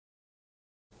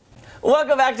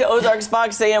Welcome back to Ozarks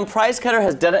Fox AM. Price Cutter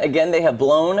has done it again. They have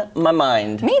blown my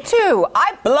mind. Me too.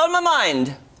 Blown my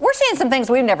mind. We're seeing some things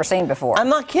we've never seen before. I'm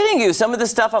not kidding you. Some of the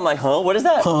stuff I'm like, huh? What is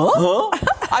that? Huh?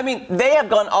 I mean, they have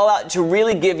gone all out to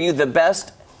really give you the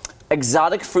best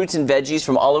exotic fruits and veggies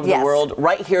from all over the world,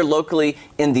 right here locally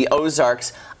in the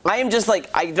Ozarks. I am just like,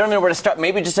 I don't know where to start.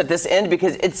 Maybe just at this end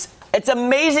because it's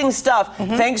amazing stuff.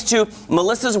 Thanks to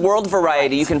Melissa's World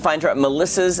Variety. You can find her at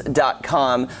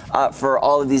melissas.com for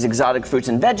all of these exotic fruits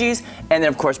and veggies. And then,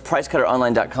 of course,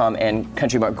 PriceCutterOnline.com and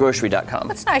CountryMartGrocery.com.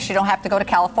 That's nice. You don't have to go to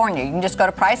California. You can just go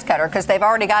to Price Cutter because they've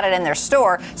already got it in their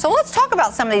store. So let's talk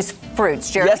about some of these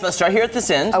fruits, Jerry. Yes, let's start here at this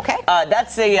end. Okay.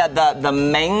 That's the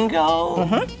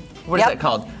mango. What is that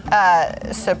called?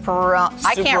 Soprano.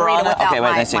 I can't read it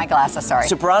without my glasses, sorry.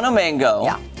 Soprano mango.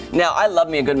 Yeah. Now, I love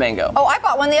me a good mango. Oh, I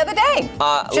bought one the other day.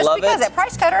 Just because at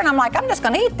Price Cutter, and I'm like, I'm just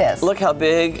going to eat this. Look how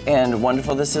big and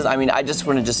wonderful this is. I mean, I just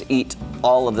want to eat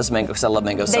all of this mango because I love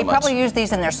mango so much. They probably use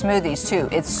these in their smoothies, too.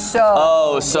 It's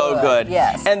so so good.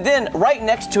 Yes. And then right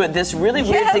next to it, this really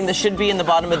weird thing that should be in the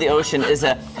bottom of the ocean is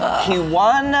a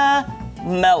Kiwana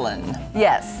melon.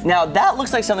 Yes. Now that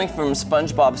looks like something from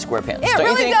SpongeBob SquarePants. It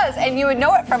really does, and you would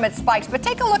know it from its spikes, but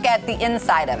take a look at the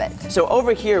inside of it. So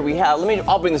over here we have,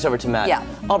 I'll bring this over to Matt. Yeah.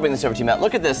 I'll bring this over to you, Matt.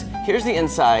 Look at this. Here's the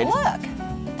inside.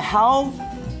 Look. How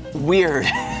weird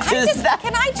is that?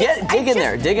 Can I just dig in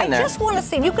there. I just want to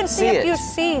see. You can see a few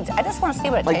seeds. I just want to see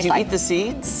what it tastes like. Like, do you eat the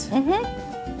seeds?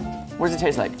 What does it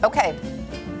taste like? Okay.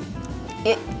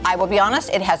 I will be honest,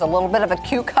 it has a little bit of a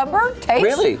cucumber taste.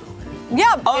 Really?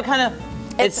 Yeah. Oh,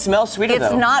 it smells sweeter though.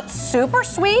 It's not super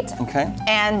sweet. Okay.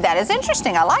 And that is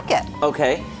interesting. I like it.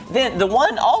 Okay. Then the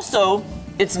one also,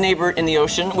 its neighbor in the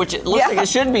ocean, which it looks like it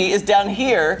should be, is down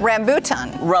here.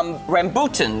 Rambutan.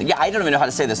 Rambutan. Yeah, I don't even know how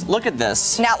to say this. Look at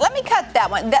this. Now, let me cut that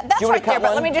one. That's right there,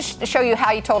 but let me just show you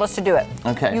how you told us to do it.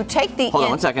 Okay. You take the Hold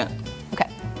on 1 second. Okay.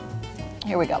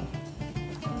 Here we go.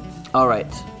 All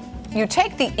right. You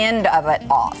take the end of it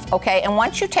off, okay? And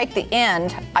once you take the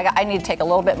end, I need to take a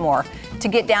little bit more to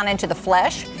get down into the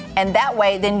flesh, and that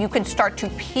way then you can start to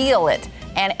peel it,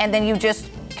 and then you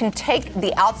just can take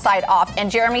the outside off.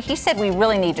 And Jeremy, he said we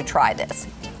really need to try this.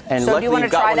 And so do you want to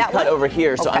try that cut one? over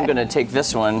here, so I'm going to take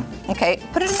this one. Okay,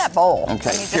 put it in that bowl.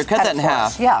 Okay, here, cut that in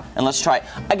half. Yeah. And let's try it.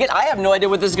 Again, I have no idea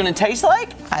what this is going to taste like.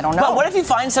 I don't know. But what if you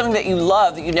find something that you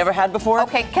love that you've never had before?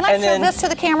 Okay, can I show this to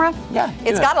the camera? Yeah.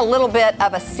 It's got a little bit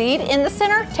of a seed in the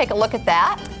center. Take a look at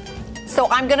that. So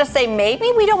I'm going to say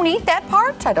maybe we don't eat that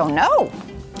part. I don't know.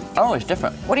 Oh, it's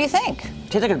different. What do you think?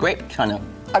 It tastes like a grape, kind of.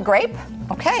 A grape?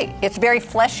 Okay. It's very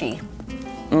fleshy.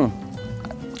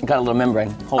 Got a little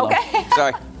membrane. Hold on.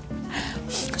 Sorry.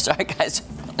 Sorry, guys.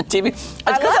 TV.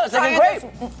 It's like a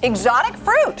grape. Exotic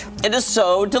fruit. It is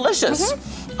so delicious.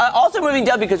 Also moving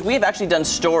down because we have actually done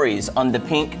stories on the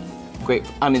pink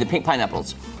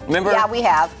pineapples. Remember? Yeah, we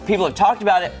have. People have talked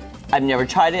about it. I've never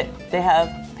tried it. They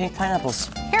have pink pineapples.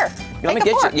 Here. Let me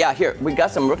get you. Yeah, here. We got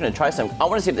some. We're going to try some. I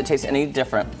want to see if it tastes any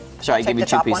different. Sorry, I gave you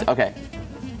 2 pieces. Okay.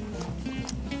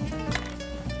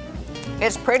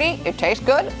 It's pretty. It tastes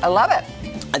good. I love it.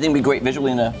 I think it'd be great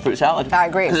visually in a fruit salad. I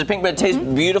agree. Because it's pink, but it tastes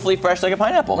beautifully fresh like a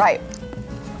pineapple. Right.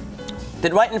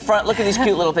 Then right in front, look at these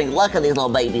cute little things. Look at these little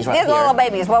babies right here. These little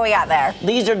babies. What we got there?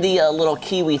 These are the little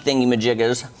kiwi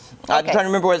thingy-majiggers. I'm trying to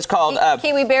remember what it's called.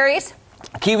 Kiwi berries?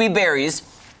 Kiwi berries.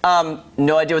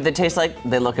 No idea what they taste like.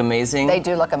 They look amazing. They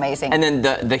do look amazing. And then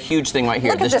the huge thing right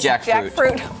here, this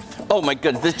jackfruit. Oh my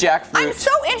goodness, this jackfruit. I'm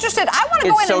so interested. I want to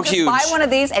go in and just buy one of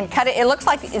these and cut it. It looks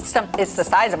like it's the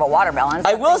size of a watermelon.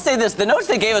 I will say this, the notes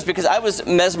they gave us, because I was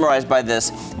mesmerized by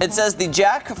this, it says the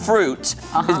jackfruit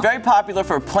is very popular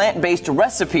for plant-based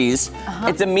recipes.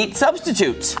 It's a meat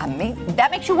substitute. A meat?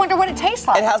 That makes you wonder what it tastes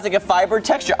like. It has like a fiber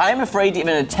texture. I'm afraid to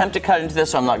even attempt to cut into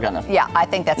this, so I'm not gonna. Yeah, I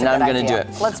think that's a good idea. I'm gonna do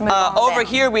it. Let's move on over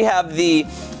here we have the,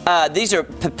 these are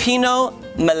pepino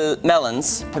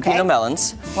melons. Pepino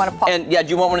melons. And yeah, do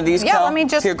you want one of these, Yeah, Cal? let me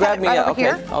just here, grab me. over Okay,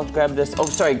 here. I'll grab this. Oh,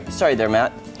 sorry there,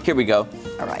 Matt. Here we go.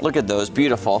 All right. Look at those,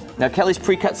 beautiful. Now Kelly's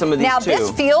pre-cut some of these too. Now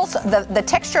this feels, the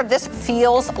texture of this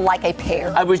feels like a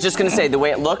pear. I was just gonna say, the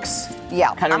way it looks.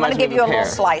 Yeah, kind of I'm gonna give you a little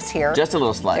slice here. Just a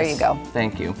little slice. There you go.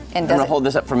 Thank you. And I'm gonna hold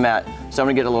this up for Matt, so I'm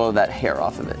gonna get a little of that hair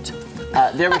off of it.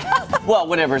 There we go. Well,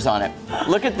 whatever's on it.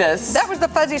 Look at this. That was the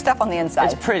fuzzy stuff on the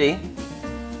inside. It's pretty.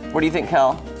 What do you think,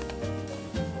 Cal?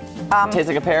 Tastes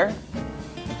like a pear?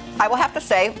 I will have to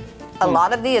say, a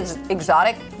lot of the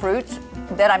exotic fruits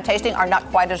that I'm tasting are not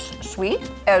quite as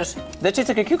sweet as... That tastes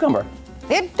like a cucumber.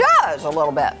 It does a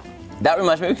little bit. That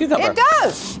reminds me of a cucumber. It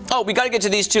does. Oh, we got to get to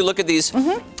these too. Look at these.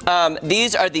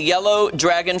 These are the yellow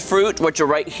dragon fruit, which are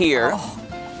right here.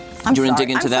 I'm Do you want to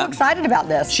dig into that? I'm so excited about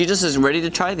this. She just is ready to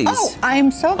try these. Oh, I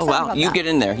am so excited Oh, wow. about You that. get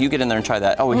in there. You get in there and try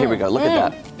that. Oh, here we go. Look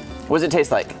at that. What does it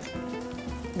taste like?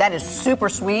 That is super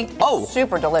sweet. Oh.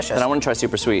 Super delicious. And I want to try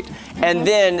super sweet. And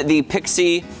then the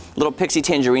little pixie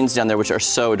tangerines down there, which are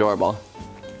so adorable.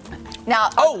 Now.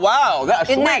 Oh, wow.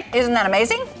 That's sweet. Isn't that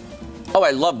amazing? Oh,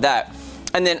 I love that.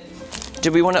 And then,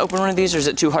 do we want to open one of these, or is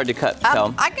it too hard to cut?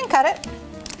 I can cut it.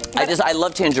 I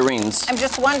love tangerines. I'm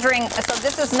just wondering, so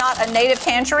this is not a native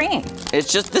tangerine?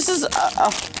 It's just, this is,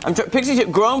 pixie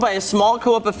grown by a small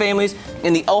co-op of families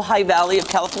in the Ojai Valley of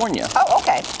California. Oh,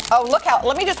 okay. Oh, look how,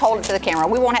 let me just hold it to the camera.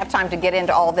 We won't have time to get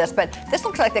into all this, but this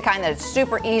looks like the kind that is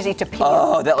super easy to peel.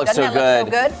 Oh, that looks Doesn't so that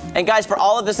good. Look so good. And guys, for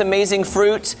all of this amazing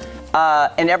fruit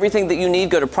and everything that you need,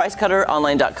 go to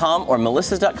pricecutteronline.com or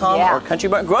melissas.com or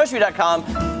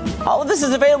countrygrocery.com. All of this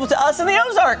is available to us in the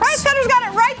Ozarks. Price Cutter's got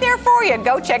it right there for you.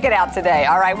 Go check it out today.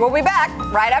 All right, we'll be back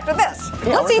right after this.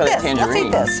 Yeah, Let's eat this. Let's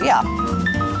eat this. Yeah.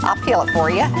 I'll peel it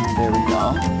for you. There we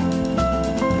go.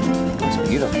 Looks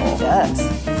beautiful. It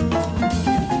does.